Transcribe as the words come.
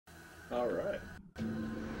Alright.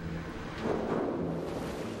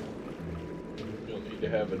 You'll need to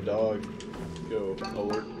have a dog go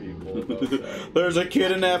alert people about that. There's a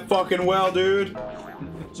kid in that fucking well, dude.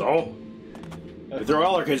 So? They throw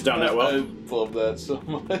all our kids down that well. I love that so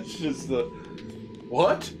much. Just the...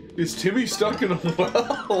 What? Is Timmy stuck in a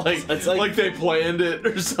well? It's like they planned it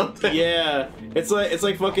or something? Yeah. It's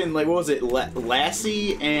like fucking, like, what was it?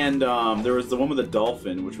 Lassie and, there was the one with the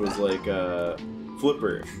dolphin, which was like,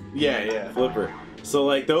 Flipper. Yeah. Flipper. So,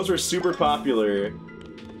 like, those were super popular,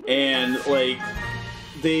 and, like,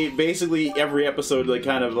 they basically, every episode, like,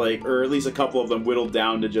 kind of, like, or at least a couple of them whittled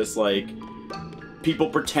down to just, like, people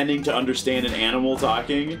pretending to understand an animal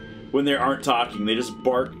talking when they aren't talking. They just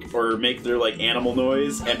bark or make their, like, animal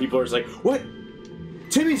noise, and people are just like, what?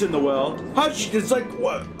 Timmy's in the well? It's like,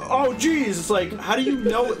 what? Oh, geez. It's like, how do you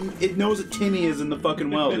know it knows that Timmy is in the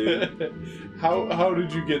fucking well, dude? How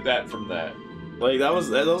did you get that from that? Like, that was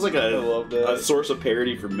like a source of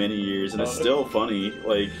parody for many years, and it's still funny.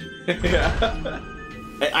 Like, yeah.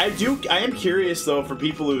 I am curious though, for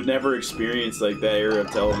people who've never experienced like that era of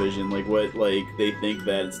television, like what like they think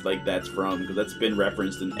that's from, because that's been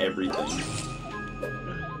referenced in everything.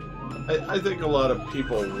 I think a lot of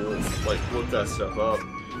people will like look that stuff up.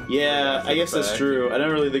 Yeah, I guess that's true. I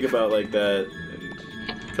don't really think about like that,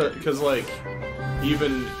 because like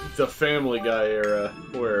even the Family Guy era,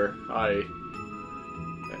 where I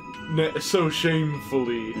so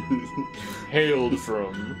shamefully hailed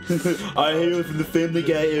from. I hail from the Family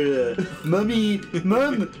Guy era. Mom.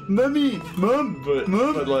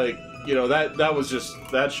 But like, you know,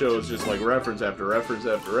 that show is just like reference after reference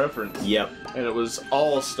after reference. Yep. And it was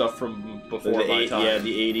all stuff from before my time. Yeah,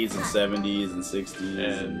 the 80s and 70s and 60s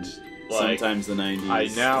and like, sometimes the 90s. I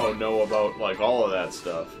now know about like all of that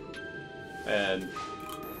stuff. And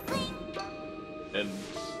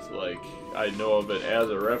like, I know of it as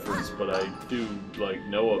a reference, but I do, like,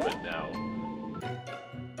 know of it now.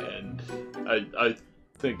 And I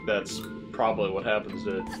think that's probably what happens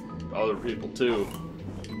to other people, too.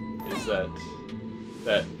 Is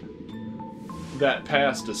that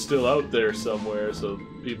past is still out there somewhere, so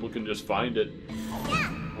people can just find it.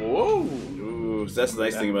 Whoa! Ooh, so that's the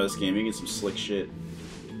nice thing about this game. You get some slick shit.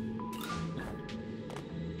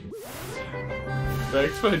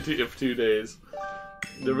 Back to my 2 days.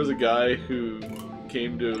 There was a guy who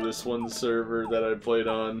came to this one server that I played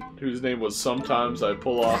on, whose name was Sometimes I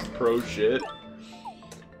Pull Off Pro Shit.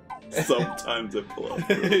 Sometimes I pull off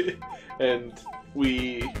pro. And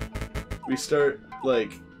we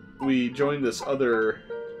joined this other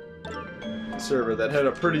server that had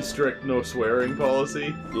a pretty strict no swearing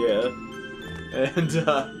policy. Yeah. And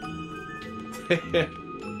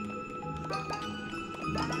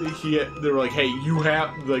they were like, hey, you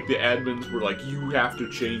have, like, the admins were like, you have to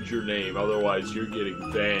change your name, otherwise you're getting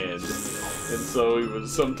banned. And so it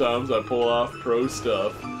was Sometimes I Pull Off Pro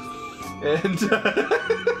Stuff. And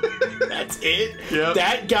that's it? Yeah.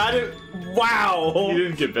 That got it? Wow! He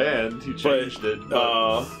didn't get banned, he changed it.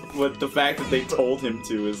 But the fact that they told him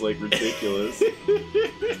to is, like, ridiculous.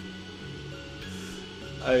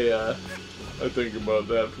 I think about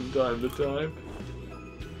that from time to time.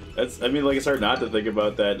 I mean, like, it's hard not to think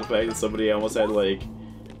about that. The fact that somebody almost had, like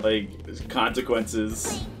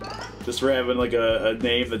consequences just for having, like, a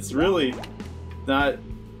name that's really not...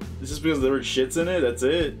 It's just because there were shits in it, that's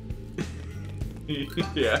it.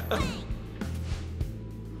 Yeah.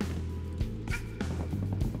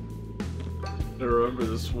 I remember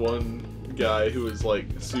this one guy who was, like,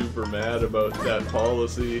 super mad about that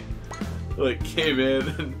policy. Like, came in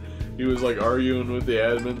and he was, like, arguing with the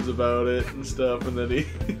admins about it and stuff, and then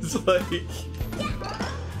he's like...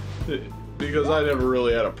 Because I never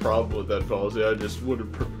really had a problem with that policy, I just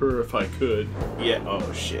would prefer if I could. Yeah,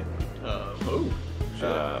 oh shit.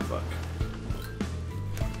 Fuck.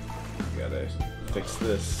 Gotta fix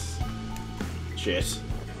this. Shit.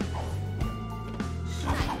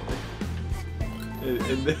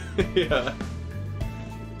 And yeah.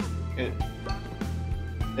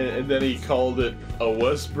 And then he called it a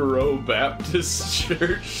Westboro Baptist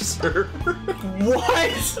Church server.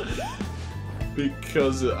 What?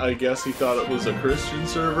 Because I guess he thought it was a Christian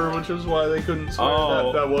server, which is why they couldn't swear.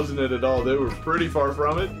 Oh. That wasn't it at all. They were pretty far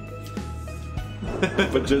from it.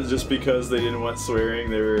 But just because they didn't want swearing,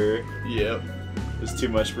 they were... Yep. It was too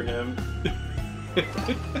much for him.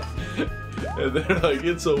 And they're like,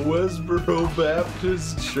 it's a Westboro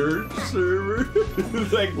Baptist Church server.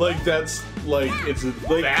 like that's like it's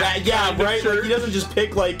like that, yeah, right. Like, he doesn't just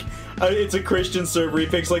pick like it's a Christian server. He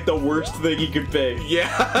picks like the worst thing he could pick.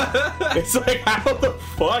 Yeah, it's like, how the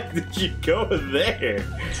fuck did you go there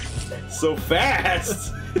so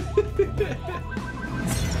fast?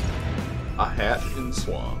 A hat in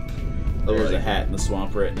swamp. There's a hat in the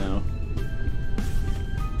swamp right now.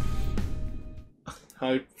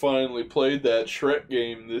 I finally played that Shrek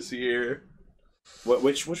game this year. What?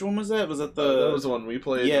 Which one was that? Was that the? That was the one we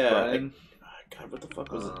played. Yeah. God, what the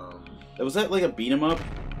fuck was it? Was that like a beat 'em up?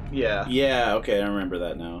 Yeah. Yeah. Okay, I remember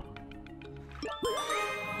that now.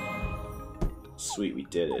 Sweet, we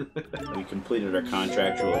did it. We completed our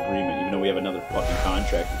contractual agreement, even though we have another fucking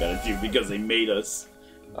contract we gotta do because they made us.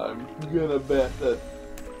 I'm gonna bet that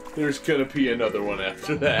there's gonna be another one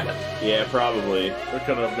after that. Yeah, probably. They're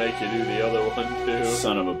gonna make you do the other one too.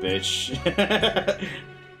 Son of a bitch.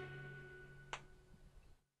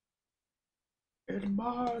 In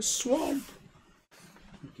my swamp.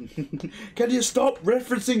 Can you stop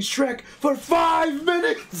referencing Shrek for 5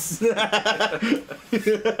 minutes?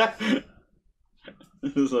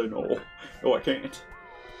 It's like, no, I can't.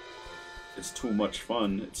 It's too much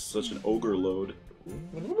fun. It's such an ogre load.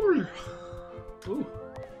 Ooh.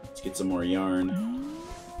 Let's get some more yarn.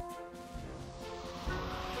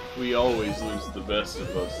 We always lose the best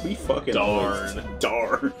of us. We fucking darn.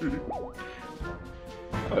 Oh,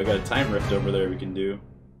 I got a time rift over there we can do.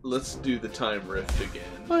 Let's do the time rift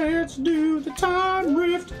again. Let's do the time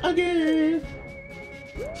rift again.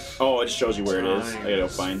 Oh, it just shows you where it is. I gotta go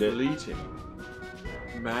find it. Fleeting.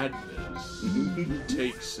 Madness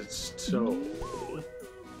takes its toll.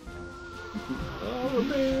 I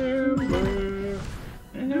remember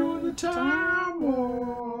doing the time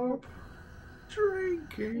warp,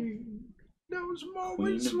 drinking those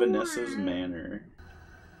moments. Queen of Vanessa's Manor.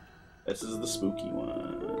 This is the spooky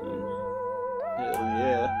one. Hell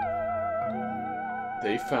yeah.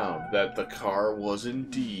 They found that the car was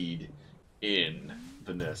indeed in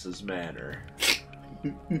Vanessa's Manor.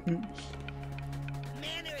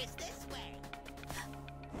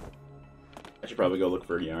 I should probably go look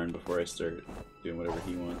for yarn before I start doing whatever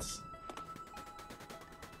he wants.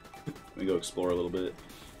 Let me go explore a little bit.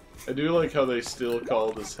 I do like how they still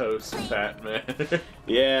call this house Pat Manor.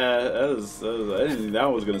 Yeah, that was I didn't think that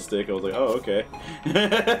one was gonna stick. I was like, oh, okay.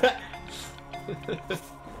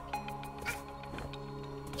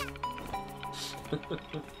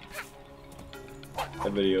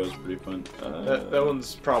 That video was pretty fun. That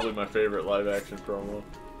one's probably my favorite live action promo.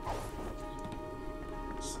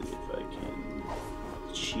 Let's see if I can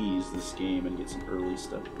cheese this game and get some early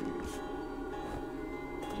stuff here.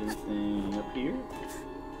 Anything up here?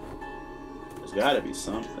 There's gotta be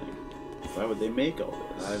something. Why would they make all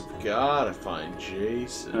this? I've gotta find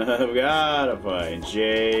Jason. I've gotta find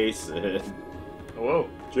Jason. Whoa.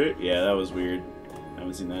 Yeah, that was weird. I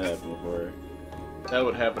haven't seen that happen before. That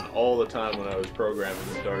would happen all the time when I was programming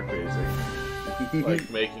in Dark Phasing. Like,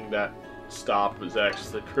 making that stop was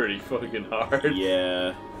actually pretty fucking hard.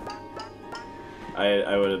 Yeah.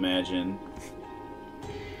 I would imagine.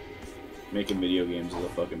 Making video games is a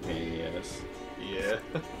fucking pain in the ass. Yeah.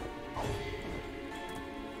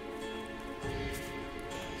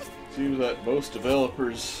 Seems that most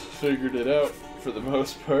developers figured it out for the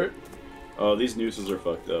most part. Oh, these nooses are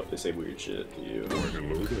fucked up. They say weird shit to you.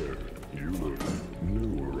 Hello there. You look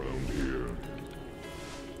new around here.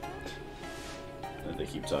 And they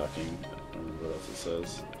keep talking. I don't remember what else it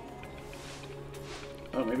says.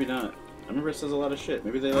 Oh, maybe not. I remember it says a lot of shit.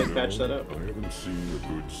 Maybe they like patched that up. I haven't seen a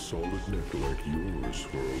good solid neck like yours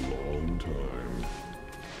for a long time.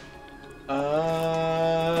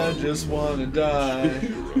 I just wanna die.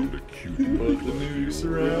 Around a cutie Put the like noose yours.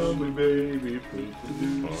 around me, baby. Put the I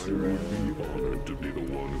noose would around me. be honored to be the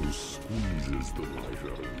one who squeezes the life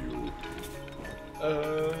out of you. I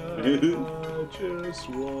just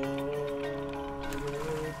wanna die.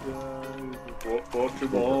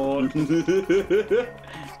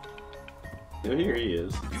 Oh, here he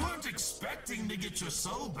is. You weren't expecting to get your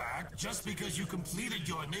soul back just because you completed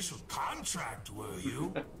your initial contract, were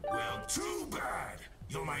you? Well, too bad.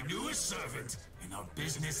 You're my newest servant, and our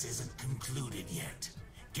business isn't concluded yet.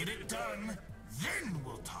 Get it done, then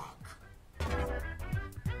we'll talk.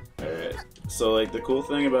 Alright. So, like, the cool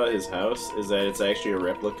thing about his house is that it's actually a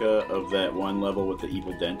replica of that one level with the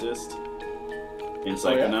evil dentist in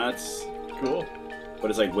Psychonauts. Cool.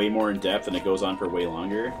 But it's, like, way more in depth and it goes on for way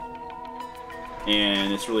longer.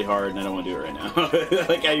 And it's really hard and I don't want to do it right now.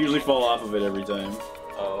 Like, I usually fall off of it every time.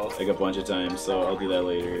 Oh. Like, a bunch of times, so I'll do that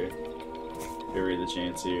later. Give her the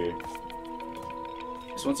chance here. I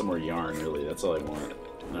just want some more yarn, really. That's all I want.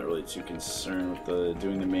 I'm not really too concerned with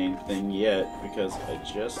doing the main thing yet, because I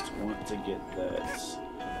just want to get that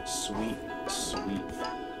sweet, sweet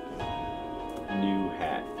new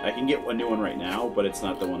hat. I can get a new one right now, but it's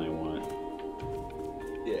not the one I want.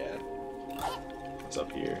 Yeah. What's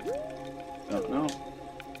up here? Oh, no.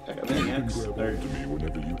 I got many You hacks. can grab onto me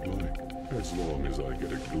whenever you'd like, as long as I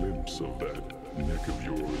get a glimpse of that neck of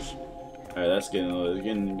yours. Alright, that's getting a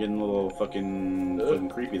little fucking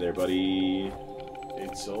creepy there, buddy.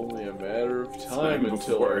 It's only a matter of time until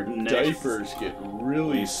before our next- diapers get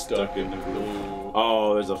really stuck in the glue.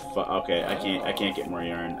 Oh, there's a okay. I can't get more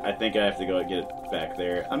yarn. I think I have to go get it back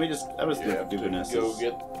there. I was You have do to Vanessa's. go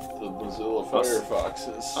get the Mozilla I'll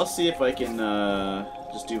Firefoxes. I'll see if I can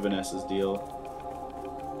just do Vanessa's deal.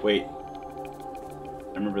 Wait.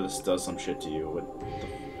 I remember this does some shit to you.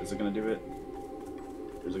 What is it gonna do it?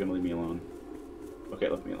 Or is it gonna leave me alone? Okay,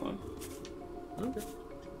 it left me alone. Okay.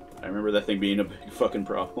 I remember that thing being a big fucking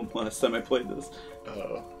problem last time I played this.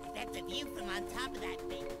 Oh. That's a view from on top of that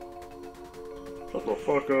thing. Shut the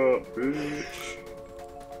fuck up, bitch.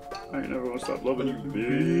 I ain't never gonna stop loving you,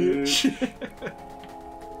 bitch.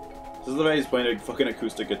 This is the way he's playing a fucking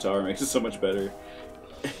acoustic guitar, makes it so much better.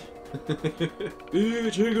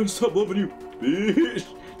 Bitch, I ain't gonna stop loving you, bitch.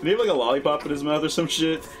 Did he have like a lollipop in his mouth or some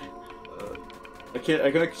shit?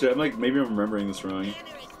 I'm like, maybe I'm remembering this wrong.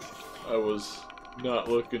 I was not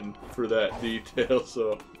looking for that detail,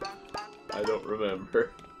 so I don't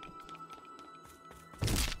remember.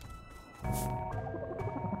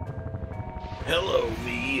 Hello,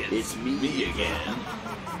 me. It's me again.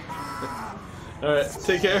 Alright,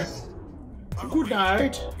 take care. Good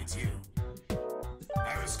night. It's you.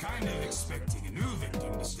 I was kind of expecting a new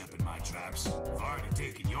victim to step in my traps. I've already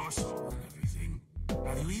taken your soul and everything.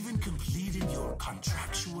 Have you even completed your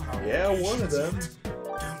contractual Yeah, obligations one of them. yet?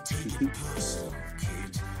 Don't take it personal,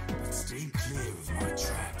 kid. But stay clear of my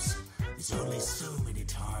traps. There's only so many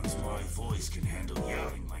times my voice can handle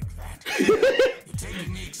yelling like that. You're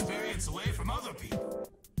taking the experience away from other people.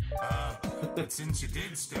 But since you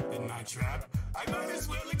did step in my trap, I might as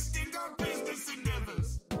well extend our business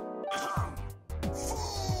endeavors.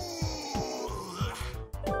 Fool!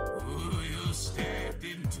 Ooh, you stepped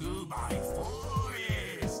into my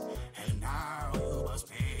forest, and now you must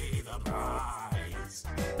pay the price.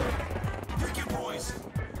 Pick your poison.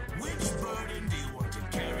 Which burden do you want to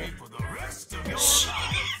carry for the rest of your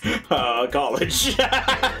life? College.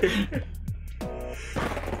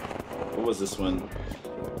 What was this one?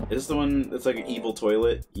 Is this the one that's like an evil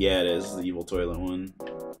toilet? Yeah, it is. The evil toilet one.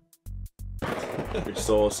 Your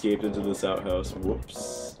soul escaped into this outhouse.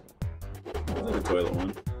 Whoops. It's like a toilet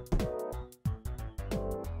one.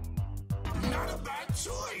 Not a bad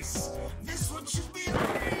choice. This one should be a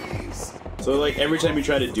breeze. So like every time you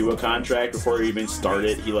try to do a contract before you even start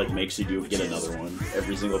it, he like makes you get another one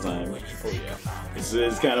every single time. Oh yeah.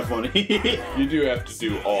 It's kind of funny. You do have to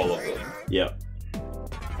do all of them. Yep.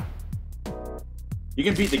 You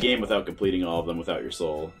can beat the game without completing all of them without your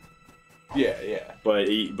soul. Yeah, yeah. But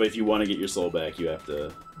if you want to get your soul back, you have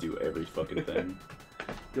to do every fucking thing.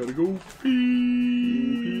 Gotta go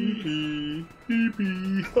pee, pee, pee,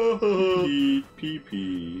 pee, ha ha, Pee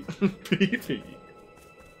pee. pee, pee.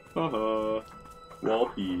 Haha. Wall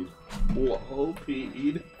peed. Wall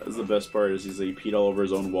peed. That's the best part is he peed all over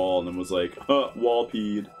his own wall and then was like, wall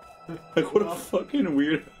peed. Like, what a fucking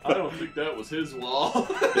weird... I don't think that was his wall.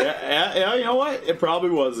 yeah, you know what? It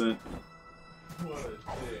probably wasn't. What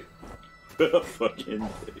a dick. Fucking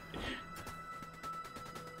dick.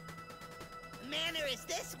 The manor is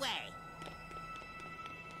this way.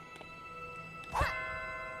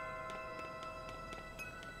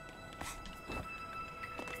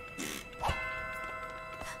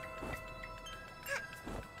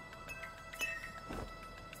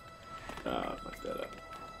 Fuck that up.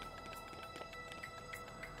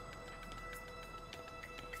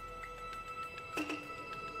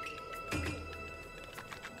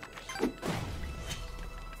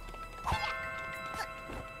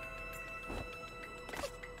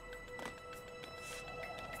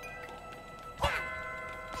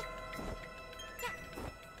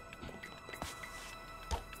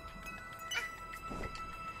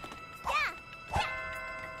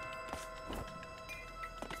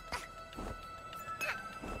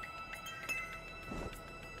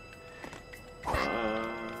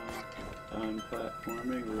 I'm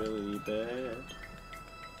platforming really bad.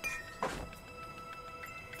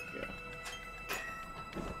 Yeah.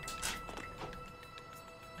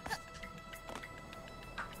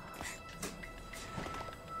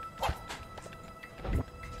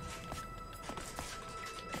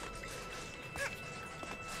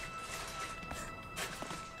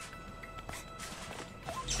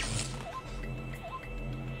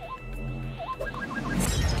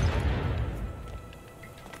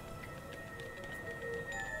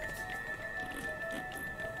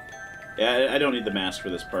 Yeah, I don't need the mask for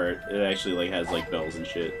this part. It actually like has like bells and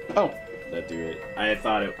shit Oh. that do it. I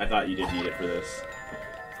thought you did need it for this.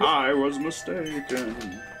 I was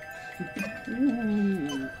mistaken.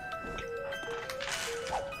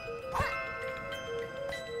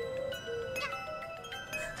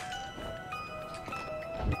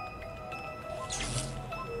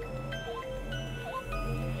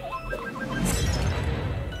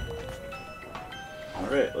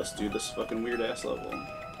 Alright, let's do this fucking weird ass level.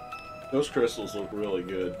 Those crystals look really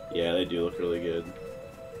good. Yeah, they do look really good.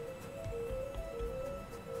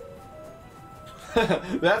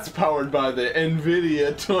 That's powered by the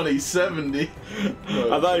NVIDIA 2070.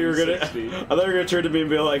 I thought you were gonna turn to me and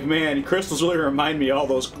be like, man, crystals really remind me of all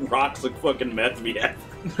those rocks like fucking meth we have.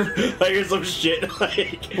 Like or some shit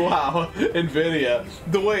like Wow, NVIDIA.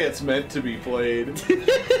 The way it's meant to be played.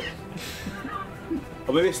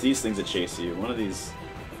 Oh, maybe it's these things that chase you. One of these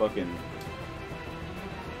fucking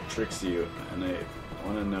tricks you, and I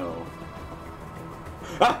want to know.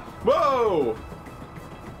 Ah! Whoa!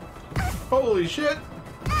 Holy shit!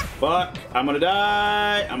 Fuck! I'm gonna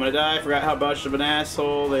die! I'm gonna die! I forgot how much of an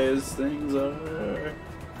asshole these things are.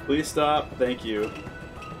 Please stop. Thank you.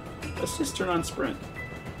 Let's just turn on sprint.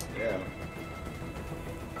 Yeah.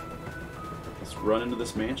 Let's run into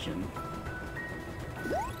this mansion.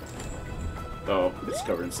 Oh, it's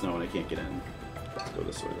covered in snow and I can't get in. Let's go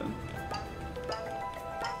this way then.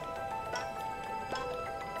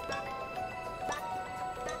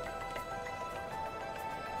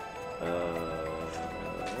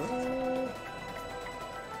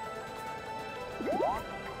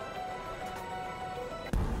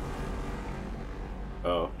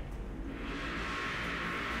 Oh.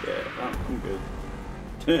 Yeah, I'm good.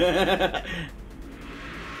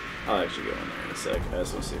 I'll actually go in there in a sec. I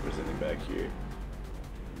just want to see if there's anything back here.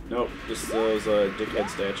 Nope, just those dickhead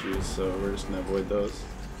statues, so we're just gonna avoid those.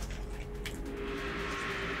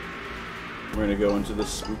 We're gonna go into this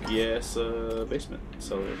spooky ass basement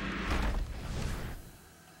cellar.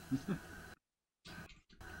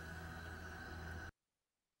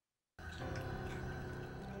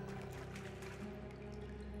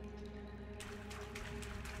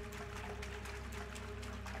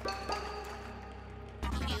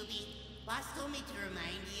 Newbie, boss told me to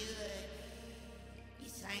remind you, you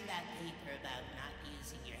signed that paper about not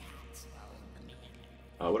using your hats while in the manor.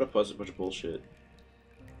 Oh, what a bunch of bullshit.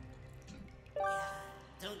 Yeah,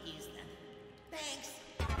 don't use them. Thanks.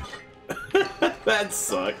 That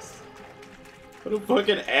sucks. What a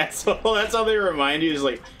fucking asshole. That's how they remind you. Is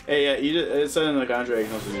like, hey, yeah, you just, it said in the contract,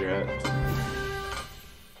 don't use your hat.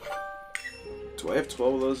 Do I have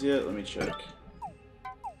 12 of those yet? Let me check.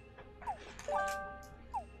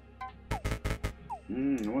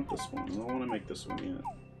 I want this one. I don't want to make this one yet.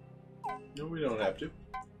 No, we don't have to.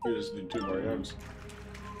 We just need 2 more yarns.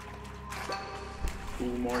 2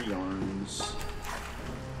 more yarns.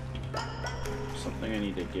 Something I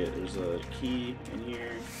need to get. There's a key in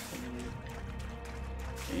here.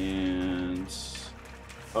 And...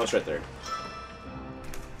 oh, it's right there.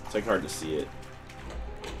 It's like hard to see it.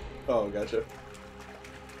 Oh, gotcha.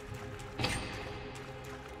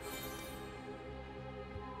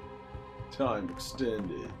 Time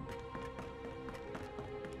extended.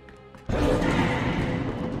 It's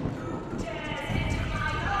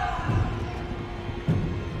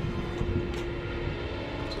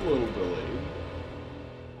a little delayed.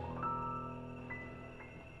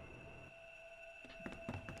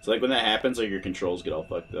 It's like when that happens, like your controls get all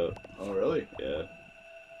fucked up. Oh, really? Yeah.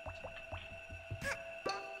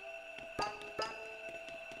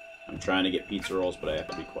 I'm trying to get pizza rolls, but I have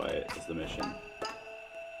to be quiet. It's the mission.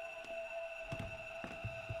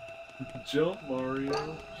 Jump,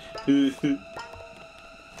 Mario. Oh,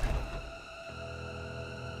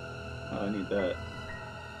 I need that.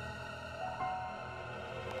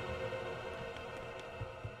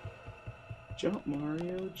 Jump,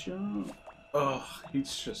 Mario, jump. Oh,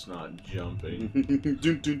 he's just not jumping.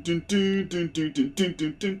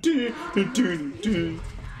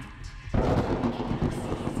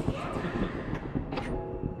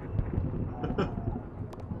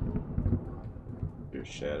 Your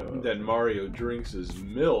shadow. Then Mario drinks his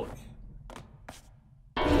milk.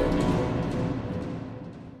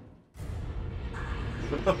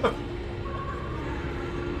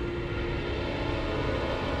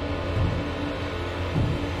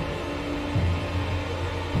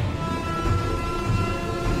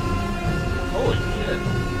 Holy shit.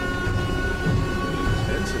 The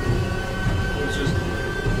intensity. It's just,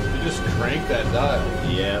 you just crank that dial.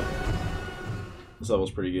 Yeah. This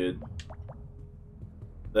level's pretty good.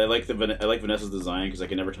 I like Vanessa's design because I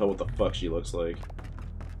can never tell what the fuck she looks like.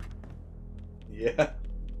 Yeah.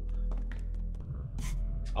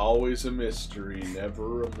 Always a mystery,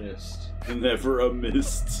 never a mist. Never a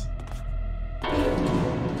mist.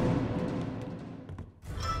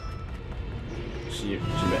 She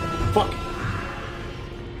back. Fuck!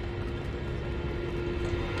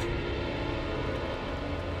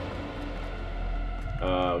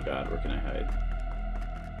 Oh god, where can I hide?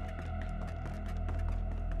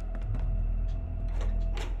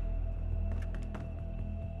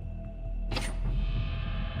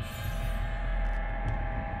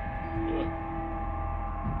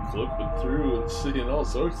 Flipping through and seeing all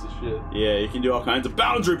sorts of shit. Yeah, you can do all kinds of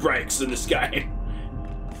boundary breaks in this guy.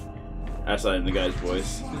 That's not in the guy's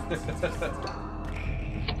voice.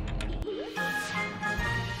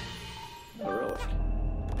 A relic.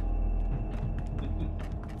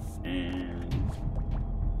 And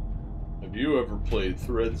Have you ever played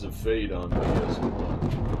Threads of Fate on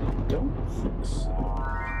PS1? don't think so.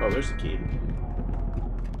 Oh, there's a key.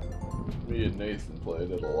 Me and Nathan played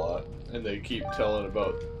it a lot, and they keep telling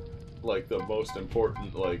about like the most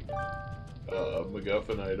important like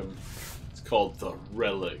MacGuffin item. It's called the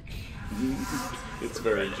relic. It's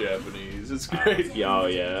very Japanese. It's great. Yeah, oh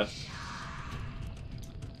yeah.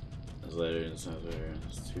 His letter and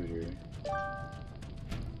his tutor.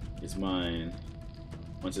 He's mine.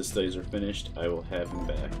 Once his studies are finished, I will have him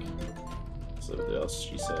back. So what else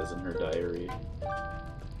she says in her diary.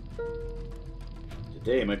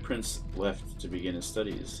 Today, my prince left to begin his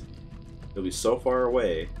studies. He'll be so far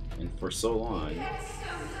away, and for so long.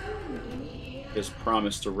 His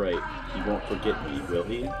promise to write, he won't forget me, will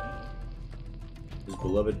he? His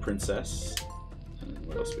beloved princess. And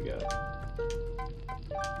what else we got?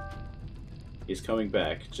 He's coming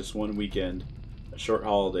back, just one weekend. A short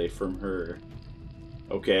holiday from her.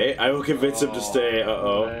 Okay, I will convince him to stay.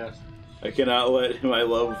 Uh-oh. Man. I cannot let my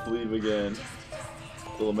love leave again.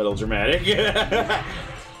 A little melodramatic.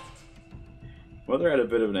 Mother had a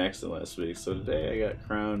bit of an accident last week, so today I got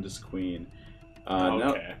crowned as queen.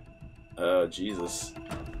 Okay. Oh, Jesus.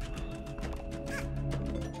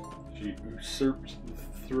 She usurped the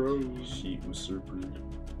throne. She usurped.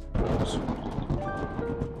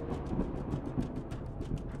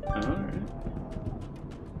 Alright.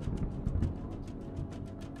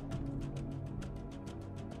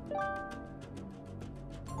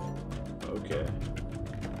 Okay.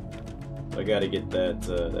 I gotta get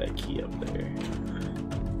that key up there.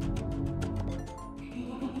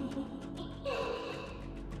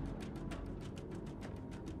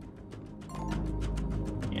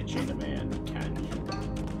 Can't chain a man, can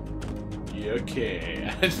you? You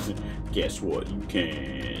can. Guess what? You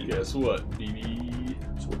can. Guess what, BB?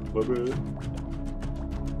 Guess what, baby?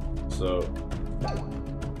 So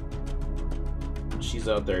she's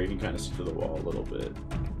out there. You can kind of see through the wall a little bit.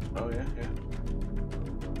 Oh yeah, yeah.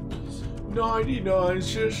 99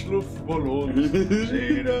 schluffballons.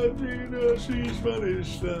 She's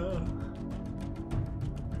finished now.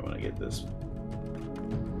 I want to get this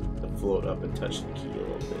to float up and touch the key a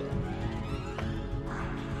little bit.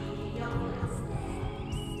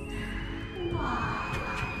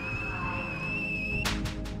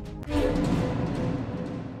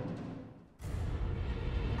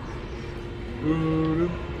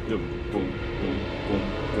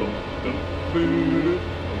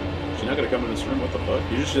 She's not gonna come in this room. What the fuck?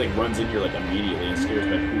 Usually she like runs in here like immediately and scares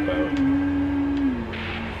my poop out.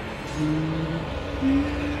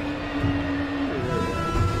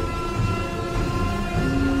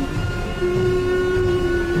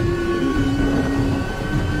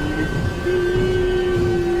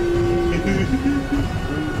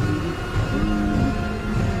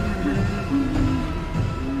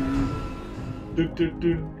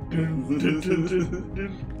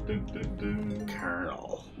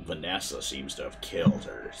 Colonel, Vanessa seems to have killed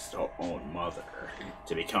her own mother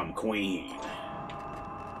to become queen.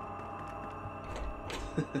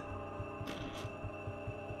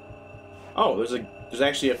 Oh, there's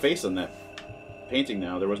actually a face on that painting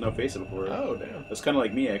now. There was no face before. Oh damn. That's kind of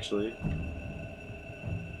like me, actually.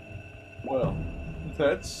 Well,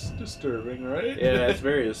 that's disturbing, right? Yeah, it's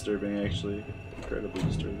very disturbing, actually. Incredibly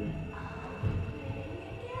disturbing.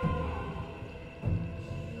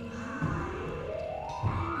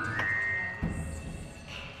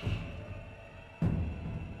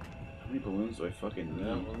 How many balloons do I fucking need?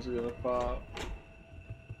 That one's gonna pop.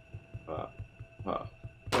 Pop. Pop.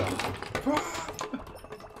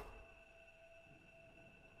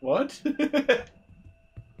 What?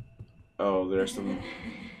 Oh, there's some.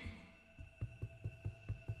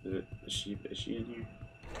 Is she in here?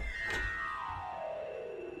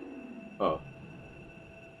 Oh.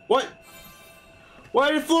 What? Why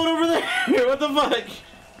did it float over there? What the fuck?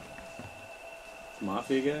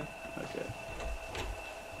 Mafia guy? Okay.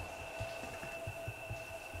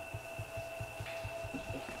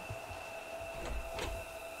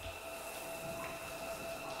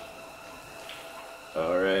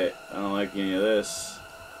 it. I don't like any of this.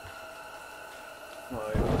 My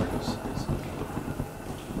awareness is...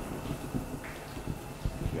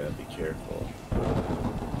 You gotta be careful.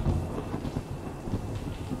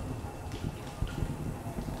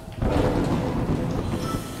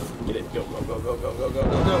 Get it. Go, go, go, go, go, go, go,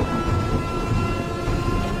 go, go.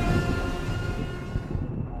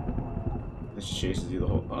 This chases you the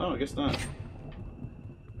whole... Oh, I guess not.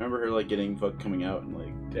 Remember her, like, getting fuck coming out and,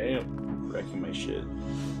 like, Damn. wrecking my shit.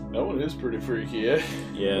 That one is pretty freaky, eh?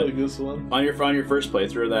 Yeah. Like this one. On your first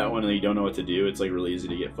playthrough of that one and you don't know what to do, it's, like, really easy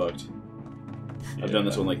to get fucked. I've done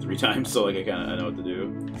this one, like, 3 times, so, like, I know what to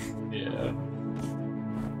do. Yeah.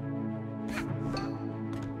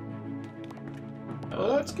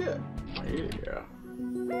 Well, that's good. Yeah.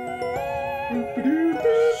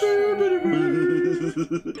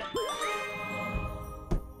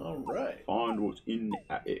 Alright. Fond was in the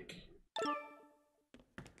attic.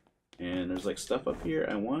 And there's like stuff up here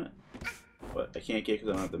I want, but I can't get because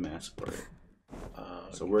I don't have the mask for it.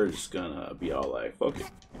 So we're just gonna be all like, fuck it.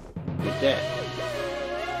 Get that.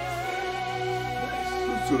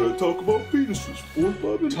 Nice. Let's talk about penises. 4 or 5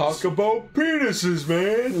 minutes. Talk about penises,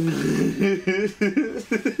 man!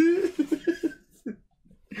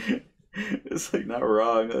 It's like not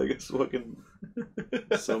wrong. Like it's fucking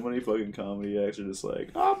so many fucking comedy acts are just like,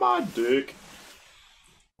 oh my dick.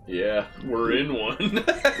 Yeah, we're in one.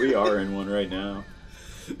 We are in one right now.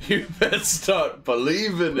 You better start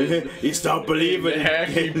believing in You stop believing in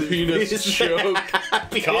hacky penis joke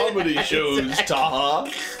comedy shows, Taha.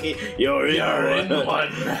 You're in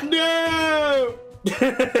one. No.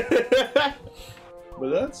 But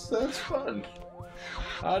that's fun.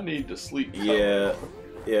 I need to sleep. Yeah.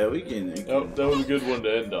 Yeah, we can. Oh, that was a good one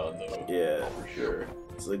to end on, though. Yeah, For sure.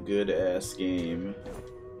 it's a good ass game.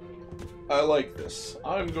 I like this.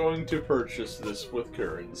 I'm going to purchase this with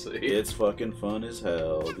currency. It's fucking fun as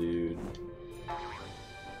hell, dude.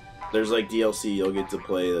 There's like DLC you'll get to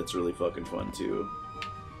play that's really fucking fun too.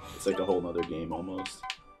 It's like a whole nother game almost.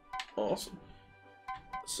 Awesome.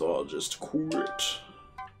 So I'll just quit.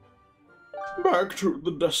 Back to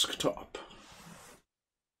the desktop.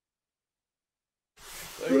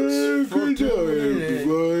 Thanks for Good day, tuning in,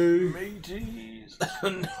 everybody. mateys.